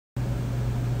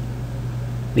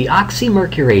The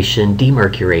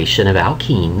oxymercuration-demercuration of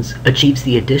alkenes achieves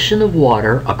the addition of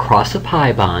water across a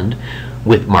pi bond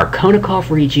with Markovnikov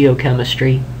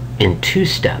regiochemistry in 2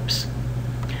 steps.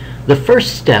 The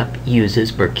first step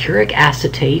uses mercuric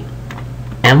acetate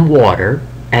and water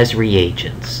as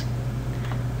reagents.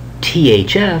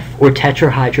 THF, or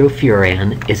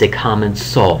tetrahydrofuran, is a common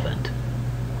solvent.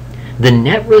 The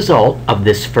net result of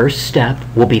this first step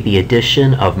will be the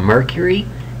addition of mercury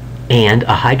and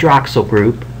a hydroxyl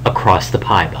group across the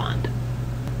pi bond.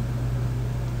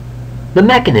 The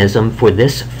mechanism for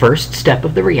this first step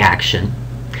of the reaction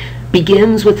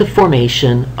begins with the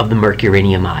formation of the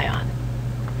mercurinium ion.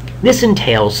 This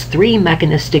entails 3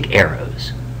 mechanistic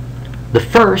arrows. The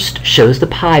first shows the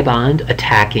pi bond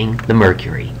attacking the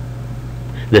mercury.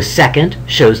 The second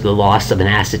shows the loss of an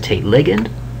acetate ligand.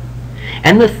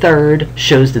 And the third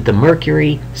shows that the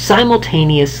mercury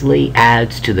simultaneously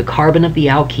adds to the carbon of the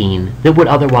alkene that would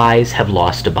otherwise have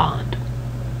lost a bond.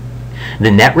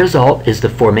 The net result is the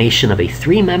formation of a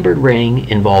 3-membered ring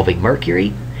involving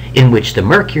mercury, in which the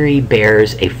mercury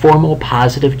bears a formal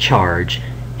positive charge,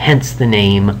 hence the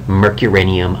name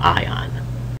mercurinium ion.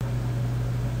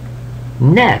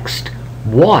 Next,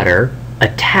 water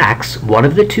attacks one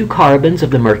of the 2 carbons of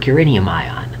the mercurinium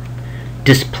ion,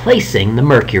 displacing the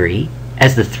mercury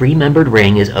as the 3-membered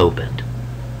ring is opened.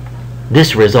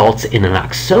 This results in an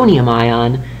oxonium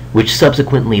ion, which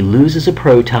subsequently loses a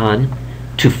proton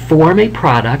to form a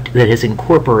product that has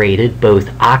incorporated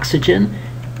both oxygen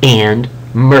and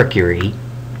mercury,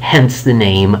 hence the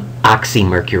name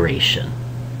oxymercuration.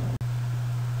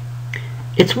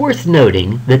 It's worth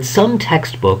noting that some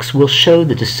textbooks will show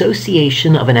the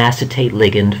dissociation of an acetate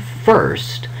ligand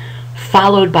first,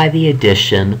 followed by the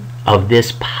addition of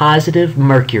this positive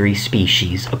mercury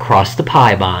species across the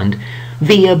pi bond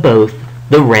via both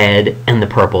the red and the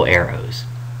purple arrows.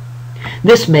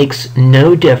 This makes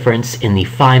no difference in the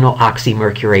final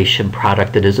oxymercuration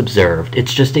product that is observed.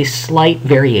 It's just a slight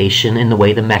variation in the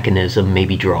way the mechanism may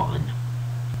be drawn.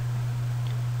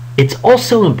 It's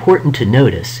also important to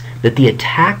notice that the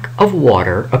attack of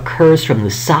water occurs from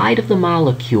the side of the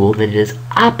molecule that is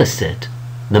opposite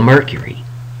the mercury.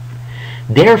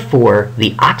 Therefore,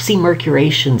 the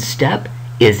oxymercuration step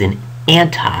is an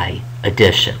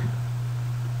anti-addition.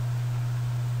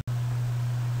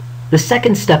 The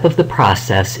second step of the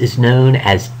process is known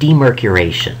as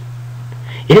demercuration.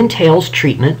 It entails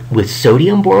treatment with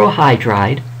sodium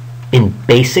borohydride in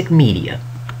basic media,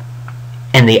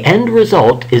 and the end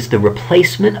result is the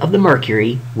replacement of the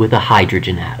mercury with a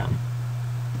hydrogen atom.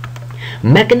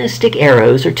 Mechanistic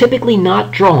arrows are typically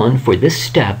not drawn for this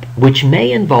step, which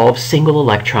may involve single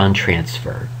electron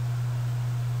transfer.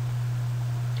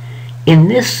 In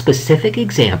this specific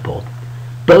example,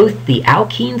 both the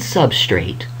alkene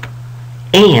substrate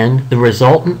and the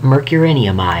resultant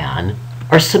mercurinium ion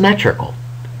are symmetrical,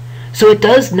 so it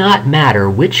does not matter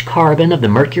which carbon of the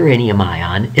mercurinium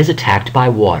ion is attacked by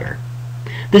water.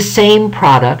 The same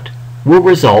product will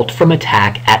result from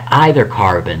attack at either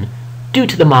carbon due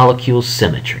to the molecule's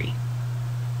symmetry.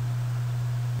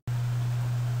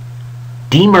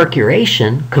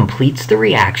 Demercuration completes the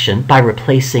reaction by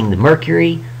replacing the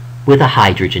mercury with a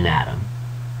hydrogen atom.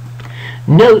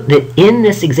 Note that in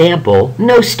this example,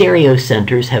 no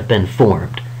stereocenters have been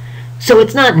formed, so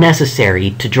it's not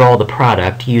necessary to draw the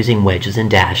product using wedges and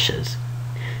dashes.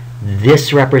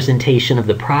 This representation of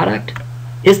the product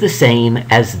is the same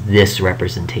as this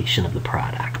representation of the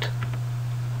product.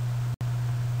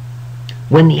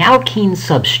 When the alkene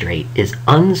substrate is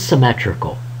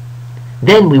unsymmetrical,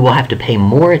 then we will have to pay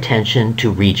more attention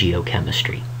to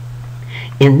regiochemistry.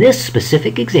 In this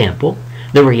specific example,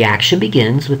 the reaction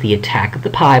begins with the attack of the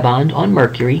pi bond on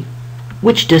mercury,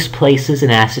 which displaces an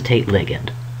acetate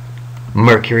ligand.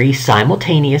 Mercury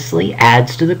simultaneously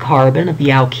adds to the carbon of the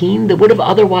alkene that would have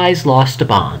otherwise lost a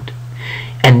bond,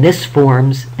 and this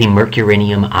forms the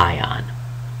mercurinium ion.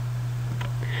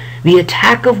 The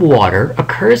attack of water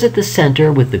occurs at the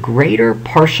center with the greater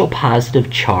partial positive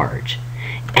charge,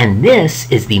 and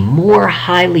this is the more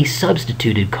highly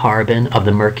substituted carbon of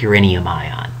the mercurinium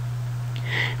ion.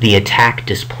 The attack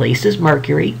displaces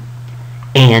mercury,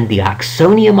 and the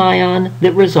oxonium ion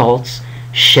that results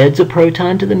sheds a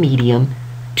proton to the medium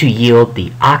to yield the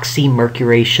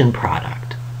oxymercuration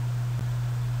product.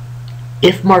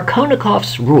 If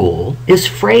Markovnikov's rule is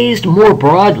phrased more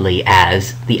broadly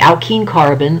as the alkene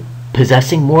carbon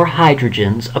possessing more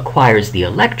hydrogens acquires the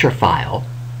electrophile,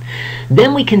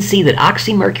 then we can see that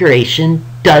oxymercuration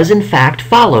does in fact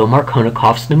follow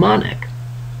Markovnikov's mnemonic.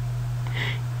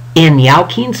 In the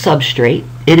alkene substrate,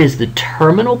 it is the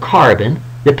terminal carbon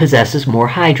that possesses more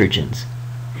hydrogens.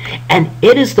 and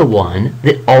it is the one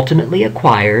that ultimately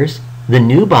acquires the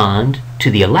new bond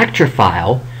to the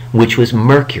electrophile, which was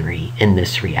mercury in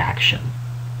this reaction.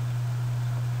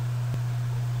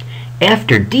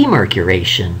 After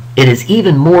demercuration, it is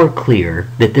even more clear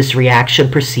that this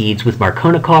reaction proceeds with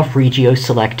Markovnikov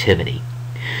regioselectivity,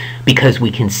 because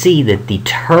we can see that the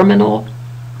terminal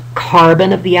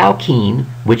carbon of the alkene,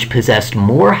 which possessed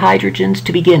more hydrogens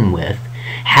to begin with,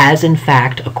 has in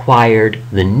fact acquired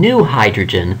the new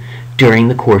hydrogen during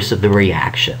the course of the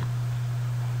reaction.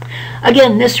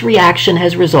 Again, this reaction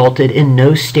has resulted in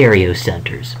no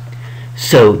stereocenters,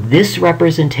 so this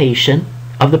representation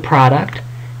of the product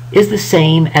is the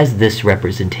same as this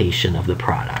representation of the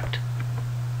product.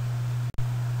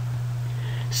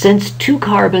 Since 2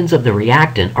 carbons of the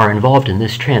reactant are involved in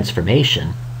this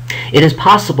transformation, it is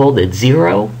possible that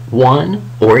 0,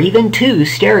 1, or even 2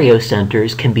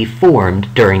 stereocenters can be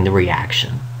formed during the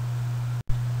reaction.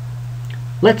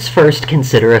 Let's first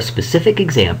consider a specific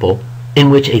example in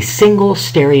which a single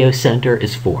stereocenter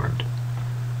is formed.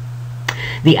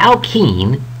 The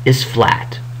alkene is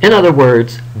flat. In other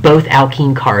words, both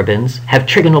alkene carbons have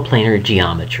trigonal planar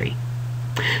geometry.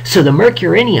 So the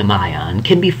mercurinium ion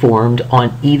can be formed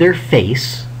on either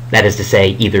face, that is to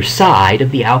say, either side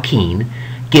of the alkene,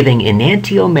 giving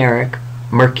enantiomeric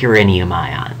mercurinium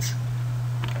ions.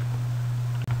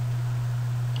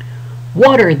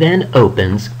 Water then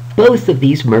opens both of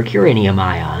these mercurinium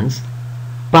ions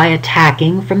by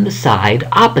attacking from the side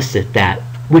opposite that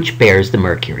which bears the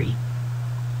mercury.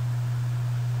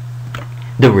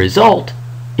 The result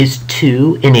is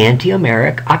 2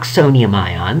 enantiomeric oxonium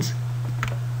ions,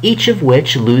 each of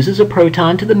which loses a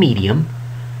proton to the medium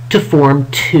to form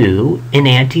 2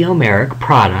 enantiomeric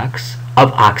products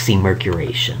of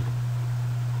oxymercuration.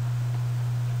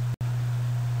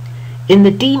 In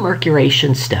the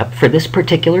demercuration step for this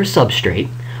particular substrate,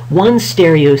 one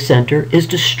stereocenter is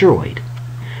destroyed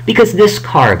because this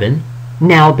carbon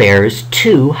now bears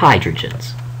 2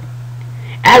 hydrogens.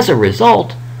 As a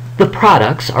result, the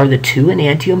products are the 2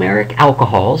 enantiomeric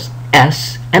alcohols,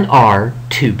 S and R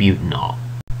 2-butanol.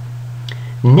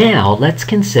 Now let's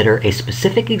consider a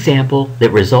specific example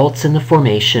that results in the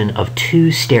formation of 2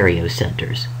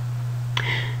 stereocenters.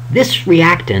 This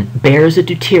reactant bears a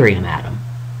deuterium atom,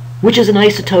 which is an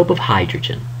isotope of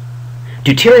hydrogen.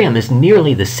 Deuterium is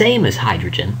nearly the same as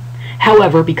hydrogen.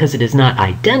 However, because it is not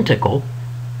identical,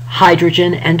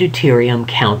 hydrogen and deuterium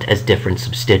count as different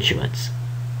substituents.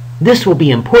 This will be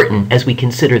important as we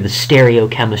consider the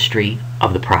stereochemistry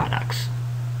of the products.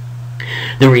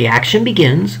 The reaction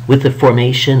begins with the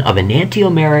formation of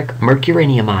enantiomeric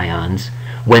mercurinium ions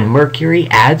when mercury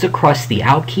adds across the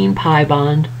alkene pi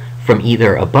bond from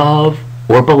either above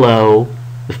or below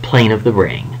the plane of the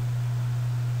ring.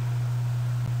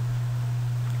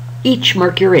 Each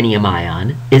mercurinium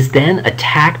ion is then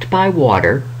attacked by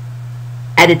water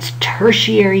at its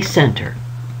tertiary center.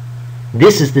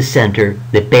 This is the center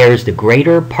that bears the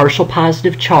greater partial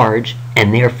positive charge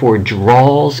and therefore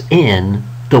draws in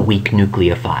the weak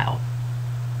nucleophile.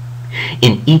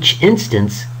 In each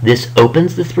instance, this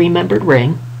opens the 3-membered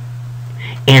ring,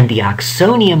 and the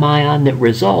oxonium ion that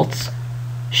results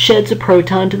sheds a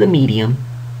proton to the medium,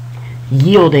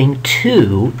 yielding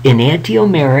 2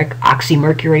 enantiomeric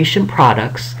oxymercuration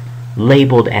products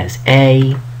labeled as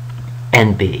A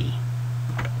and B.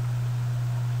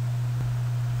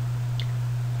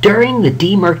 During the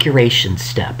demercuration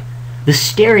step, the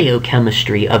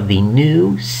stereochemistry of the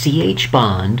new CH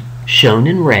bond, shown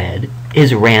in red,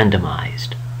 is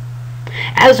randomized.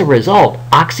 As a result,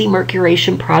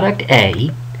 oxymercuration product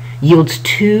A yields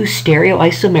 2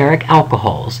 stereoisomeric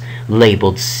alcohols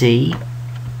labeled C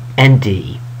and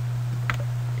D.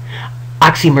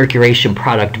 Oxymercuration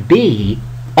product B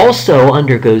also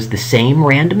undergoes the same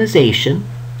randomization,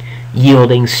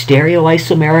 yielding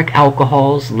stereoisomeric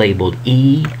alcohols labeled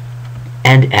E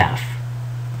and F.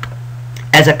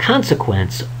 As a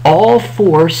consequence, all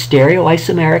 4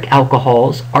 stereoisomeric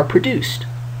alcohols are produced.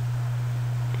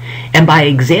 And by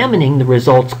examining the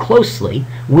results closely,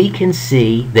 we can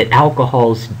see that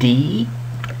alcohols D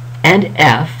and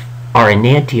F are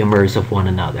enantiomers of one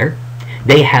another.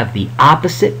 They have the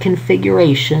opposite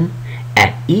configuration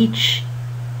at each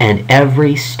and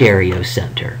every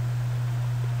stereocenter.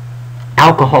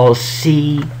 Alcohols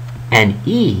C and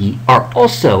E are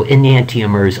also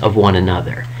enantiomers of one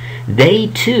another. They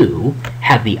too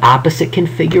have the opposite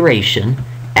configuration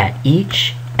at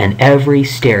each and every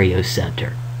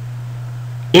stereocenter.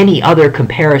 Any other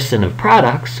comparison of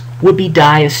products would be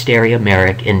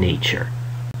diastereomeric in nature.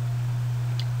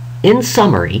 In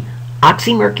summary,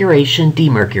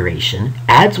 Oxymercuration-Demercuration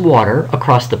adds water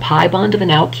across the pi bond of an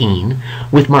alkene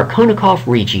with Markovnikov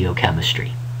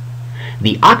regiochemistry.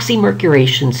 The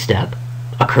oxymercuration step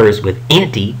occurs with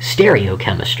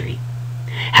anti-stereochemistry.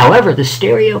 However, the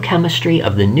stereochemistry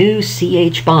of the new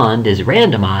CH bond is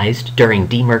randomized during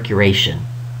demercuration.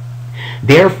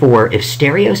 Therefore, if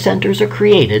stereocenters are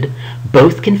created,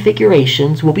 both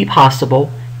configurations will be possible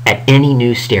at any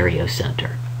new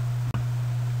stereocenter.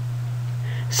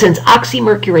 Since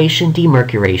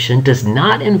oxymercuration-demercuration does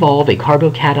not involve a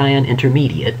carbocation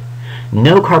intermediate,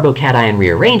 no carbocation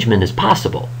rearrangement is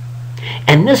possible,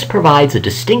 and this provides a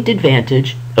distinct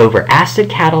advantage over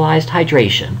acid-catalyzed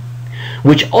hydration,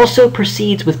 which also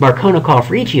proceeds with Markovnikov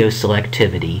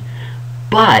regioselectivity,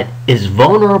 but is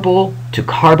vulnerable to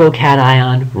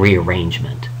carbocation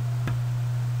rearrangement.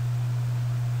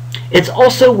 It's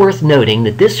also worth noting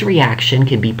that this reaction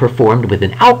can be performed with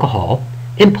an alcohol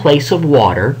in place of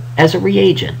water as a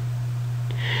reagent.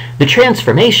 The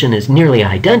transformation is nearly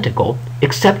identical,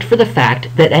 except for the fact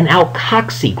that an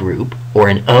alkoxy group, or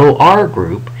an OR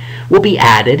group, will be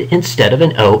added instead of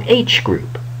an OH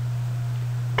group.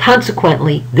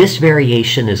 Consequently, this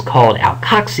variation is called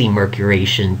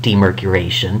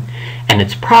alkoxymercuration-demercuration, and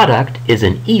its product is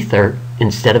an ether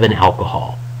instead of an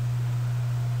alcohol.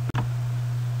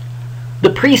 The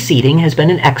preceding has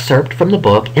been an excerpt from the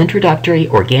book Introductory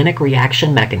Organic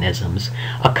Reaction Mechanisms,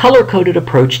 a color-coded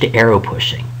approach to arrow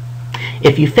pushing.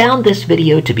 If you found this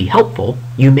video to be helpful,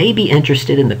 you may be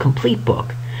interested in the complete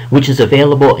book, which is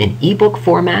available in ebook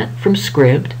format from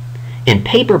Scribd, in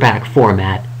paperback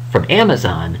format from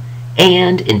Amazon,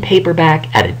 and in paperback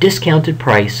at a discounted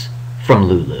price from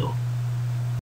Lulu.